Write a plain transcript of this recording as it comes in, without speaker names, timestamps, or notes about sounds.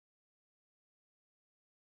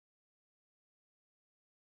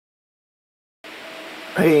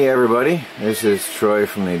Hey everybody, this is Troy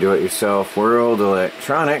from the Do-It-Yourself World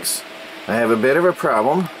Electronics. I have a bit of a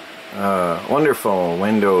problem. Wonderful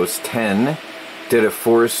Windows 10 did a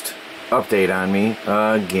forced update on me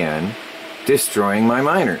again, destroying my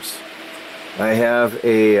miners. I have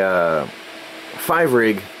a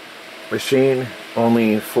 5-rig machine.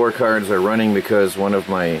 Only 4 cards are running because one of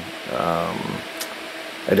my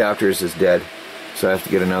adapters is dead, so I have to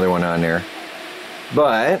get another one on there.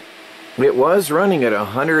 But it was running at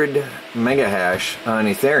 100 mega hash on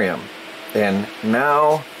Ethereum, and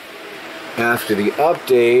now after the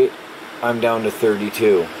update I'm down to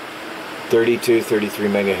 33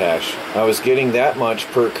 mega hash. I was getting that much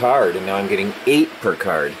per card, and now I'm getting 8 per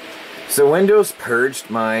card. So Windows purged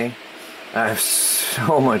my... I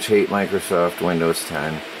so much hate Microsoft Windows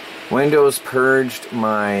 10. Windows purged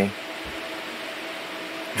my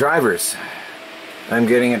drivers. I'm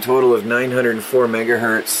getting a total of 904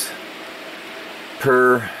 megahertz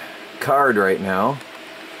per card right now,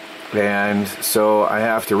 and so I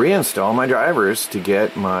have to reinstall my drivers to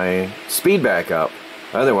get my speed back up.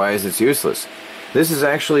 Otherwise it's useless. This is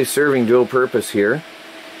actually serving dual purpose here.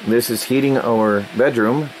 This is heating our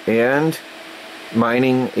bedroom and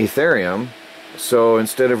mining Ethereum. So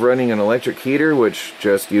instead of running an electric heater, which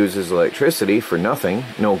just uses electricity for nothing,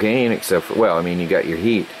 no gain except for, well, I mean, you got your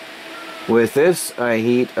heat. With this, I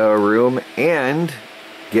heat a room and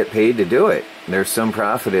get paid to do it. There's some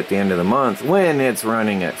profit at the end of the month when it's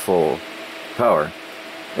running at full power.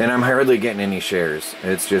 And I'm hardly getting any shares.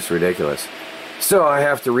 It's just ridiculous. So I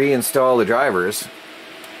have to reinstall the drivers.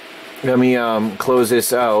 Let me close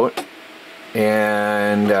this out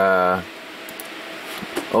and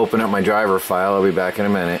open up my driver file. I'll be back in a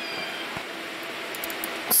minute.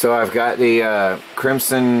 So I've got the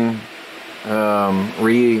Crimson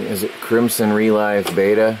Crimson Relive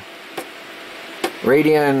Beta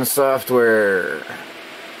Radeon software.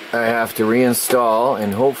 I have to reinstall,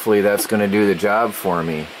 and hopefully that's going to do the job for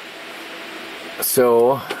me.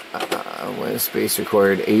 So, when space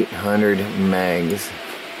recorded 800 megs.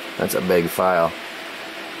 That's a big file.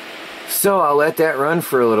 So I'll let that run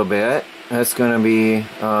for a little bit. That's going to be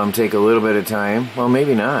take a little bit of time. Well,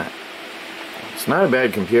 maybe not. It's not a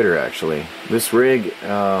bad computer, actually. This rig,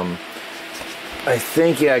 I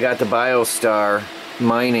think, yeah, I got the BioStar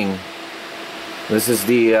mining. This is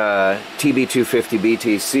the TB250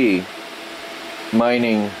 BTC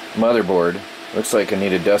mining motherboard. Looks like I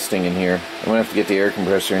need a dusting in here. I'm going to have to get the air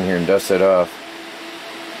compressor in here and dust it off.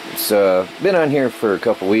 It's been on here for a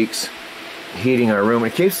couple weeks, heating our room.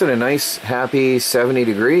 It keeps it a nice, happy 70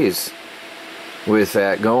 degrees with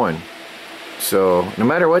that going. So, no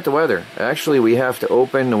matter what the weather. Actually, we have to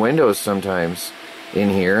open the windows sometimes in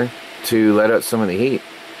here to let out some of the heat.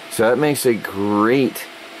 So that makes a great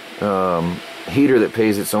heater that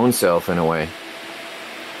pays its own self in a way.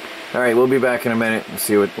 Alright, we'll be back in a minute and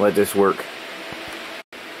see let this work.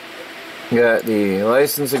 Got the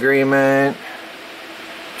license agreement.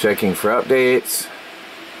 Checking for updates.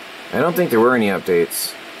 I don't think there were any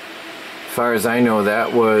updates. As far as I know,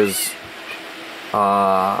 that was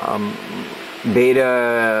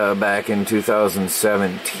beta back in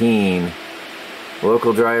 2017.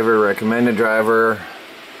 Local driver, recommended driver.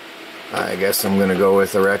 I guess I'm going to go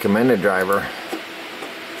with the recommended driver.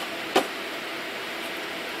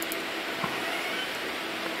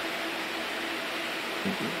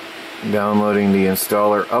 Downloading the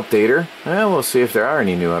installer updater. And we'll see if there are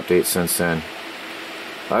any new updates since then.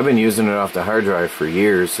 I've been using it off the hard drive for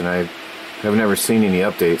years, and I have never seen any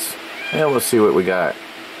updates. And we'll see what we got.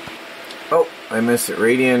 Oh, I missed it.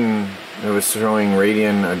 Radeon, it was showing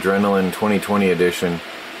Radeon Adrenaline 2020 edition.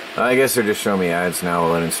 I guess they're just showing me ads now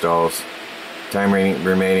while it installs. Time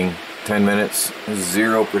remaining 10 minutes,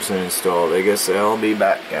 0% installed. I guess I'll be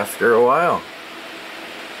back after a while.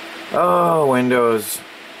 Oh, Windows.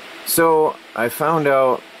 So, I found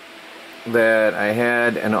out that I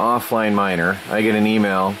had an offline miner. I get an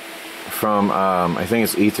email from, I think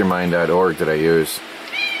it's ethermine.org that I use.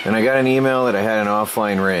 And I got an email that I had an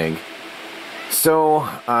offline rig. So,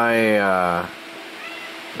 I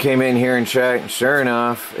came in here and checked, and sure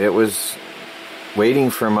enough, it was waiting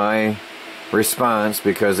for my response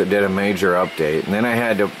because it did a major update. And then I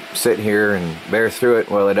had to sit here and bear through it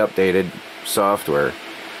while it updated software.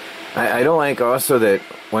 I don't like also that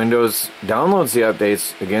Windows downloads the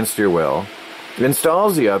updates against your will,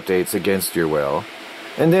 installs the updates against your will,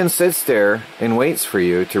 and then sits there and waits for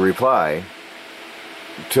you to reply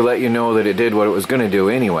to let you know that it did what it was going to do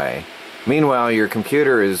anyway. Meanwhile, your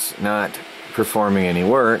computer is not performing any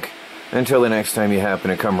work until the next time you happen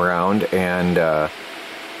to come around and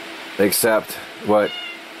accept what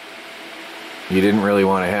you didn't really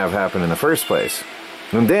want to have happen in the first place.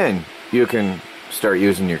 And then you can start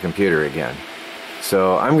using your computer again.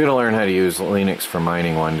 So I'm going to learn how to use Linux for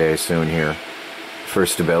mining one day soon here for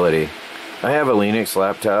stability. I have a Linux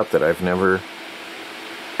laptop that I've never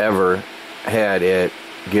ever had it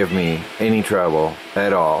give me any trouble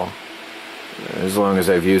at all, as long as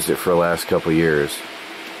I've used it for the last couple years.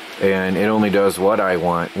 And it only does what I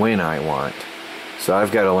want when I want. So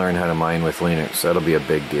I've got to learn how to mine with Linux. That'll be a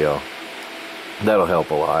big deal. That'll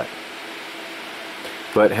help a lot.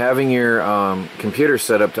 But having your computer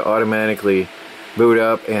set up to automatically boot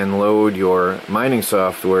up and load your mining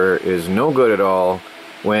software is no good at all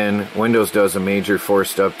when Windows does a major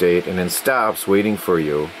forced update and then stops waiting for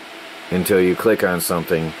you until you click on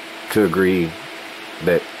something to agree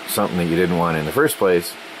that something that you didn't want in the first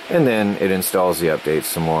place, and then it installs the updates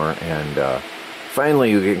some more, and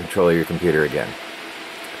finally you get control of your computer again.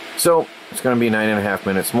 So it's going to be 9.5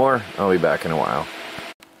 minutes more. I'll be back in a while.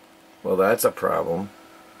 Well, that's a problem.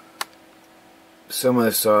 Some of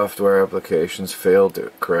the software applications failed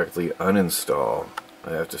to correctly uninstall.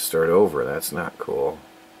 I have to start over. That's not cool.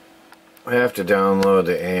 I have to download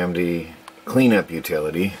the Amd Cleanup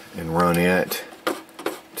Utility and run it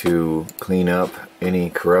to clean up any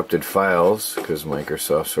corrupted files, because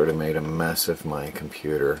Microsoft sort of made a mess of my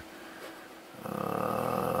computer.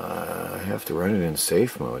 I have to run it in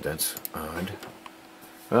safe mode. That's odd.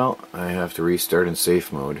 Well, I have to restart in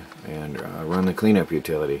safe mode and run the cleanup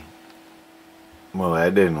utility. Well,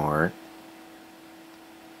 that didn't work.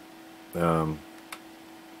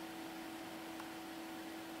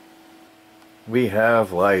 We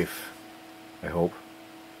have life, I hope.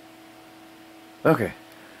 Okay,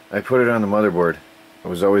 I put it on the motherboard. It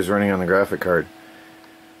was always running on the graphic card.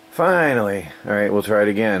 Finally! Alright, we'll try it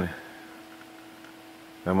again.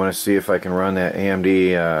 I'm going to see if I can run that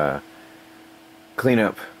AMD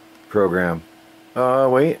cleanup program.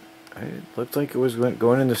 Wait. It looked like it was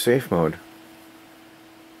going into safe mode.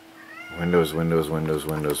 Windows, Windows, Windows,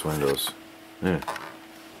 Windows, Windows.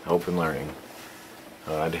 Hope and learning.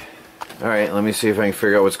 Odd. Alright, let me see if I can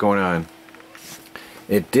figure out what's going on.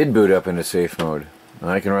 It did boot up into safe mode.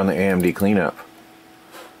 I can run the AMD cleanup.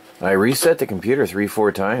 I reset the computer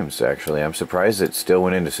 3-4 times, actually. I'm surprised it still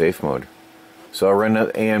went into safe mode. So I'll run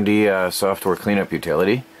the AMD software cleanup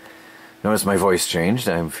utility. Notice my voice changed.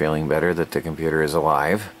 I'm feeling better that the computer is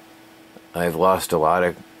alive. I've lost a lot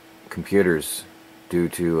of computers due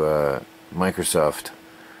to Microsoft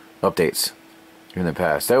updates in the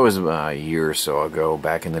past. That was a year or so ago,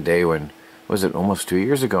 back in the day when, was it almost 2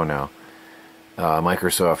 years ago now?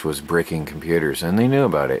 Microsoft was bricking computers, and they knew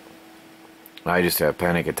about it. I just have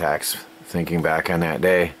panic attacks thinking back on that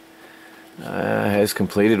day. Has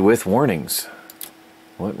completed with warnings.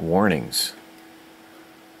 What warnings?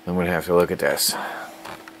 I'm going to have to look at this.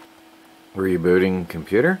 Rebooting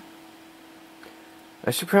computer?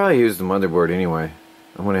 I should probably use the motherboard anyway.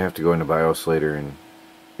 I'm going to have to go into BIOS later and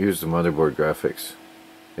use the motherboard graphics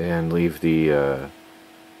and leave the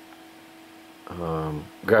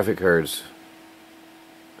graphic cards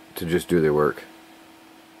to just do their work.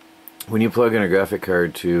 When you plug in a graphic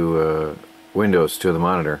card to Windows, to the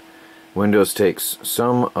monitor, Windows takes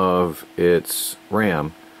some of its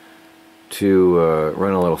RAM to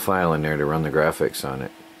run a little file in there to run the graphics on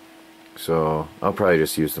it. So I'll probably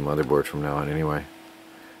just use the motherboard from now on anyway.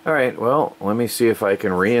 Alright, well, let me see if I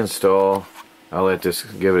can reinstall. I'll let this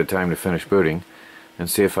give it a time to finish booting and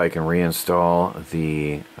see if I can reinstall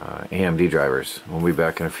the AMD drivers. We'll be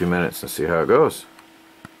back in a few minutes and see how it goes.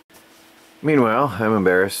 Meanwhile, I'm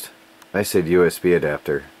embarrassed. I said USB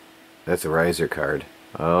adapter. That's a riser card.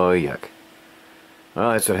 Oh, yuck.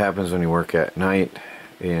 Well, that's what happens when you work at night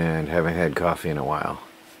and haven't had coffee in a while.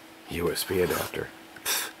 USB adapter.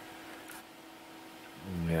 Pfft.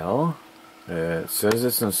 Well, it says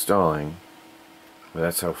it's installing. But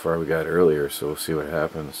that's how far we got earlier, so we'll see what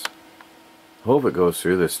happens. Hope it goes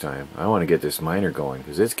through this time. I want to get this miner going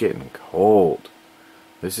because it's getting cold.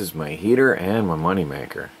 This is my heater and my money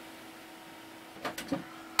maker.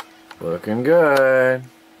 Looking good.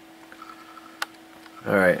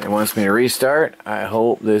 Alright, it wants me to restart. I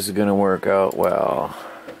hope this is going to work out well.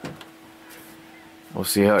 We'll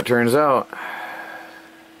see how it turns out.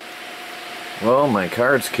 Well, my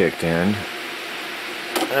card's kicked in.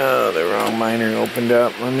 Oh, the wrong miner opened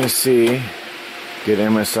up. Let me see. Get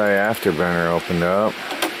MSI Afterburner opened up.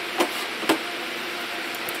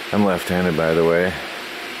 I'm left-handed, by the way.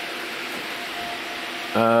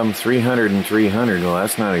 300 and 300. Well,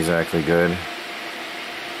 that's not exactly good.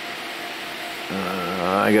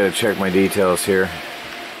 I gotta check my details here.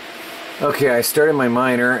 Okay, I started my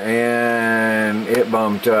miner and it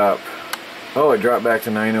bumped up. Oh, it dropped back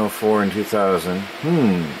to 904 in 2000.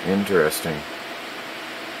 Interesting.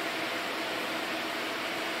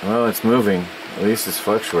 Well, it's moving. At least it's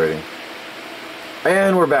fluctuating.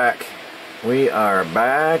 And we're back. We are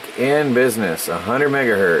back in business. 100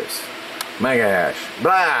 megahertz. Mega hash.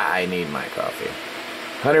 Blah! I need my coffee.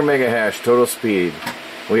 100 mega hash total speed.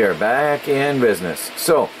 We are back in business.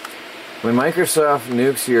 So, when Microsoft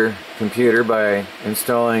nukes your computer by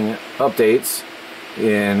installing updates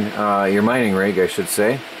in your mining rig, I should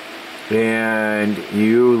say, and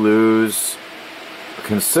you lose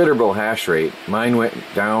considerable hash rate. Mine went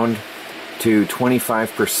down to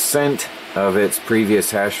 25% of its previous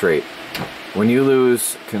hash rate. When you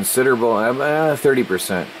lose considerable,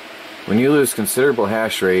 30%. When you lose considerable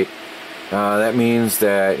hash rate, that means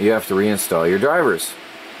that you have to reinstall your drivers.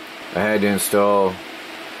 I had to install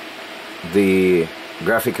the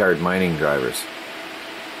graphic card mining drivers.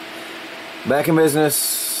 Back in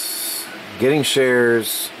business, getting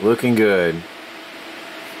shares, looking good,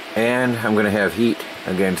 and I'm going to have heat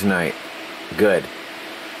again tonight. Good.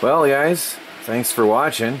 Well, guys, thanks for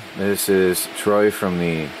watching. This is Troy from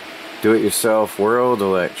the Do-It-Yourself World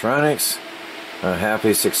Electronics. A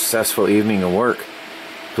happy, successful evening of work.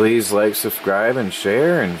 Please like, subscribe, and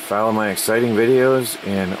share, and follow my exciting videos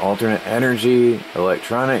in alternate energy,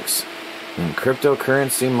 electronics, and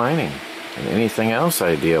cryptocurrency mining, and anything else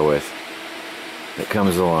I deal with that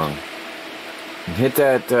comes along. And hit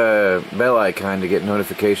that bell icon to get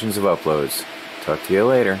notifications of uploads. Talk to you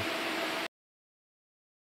later.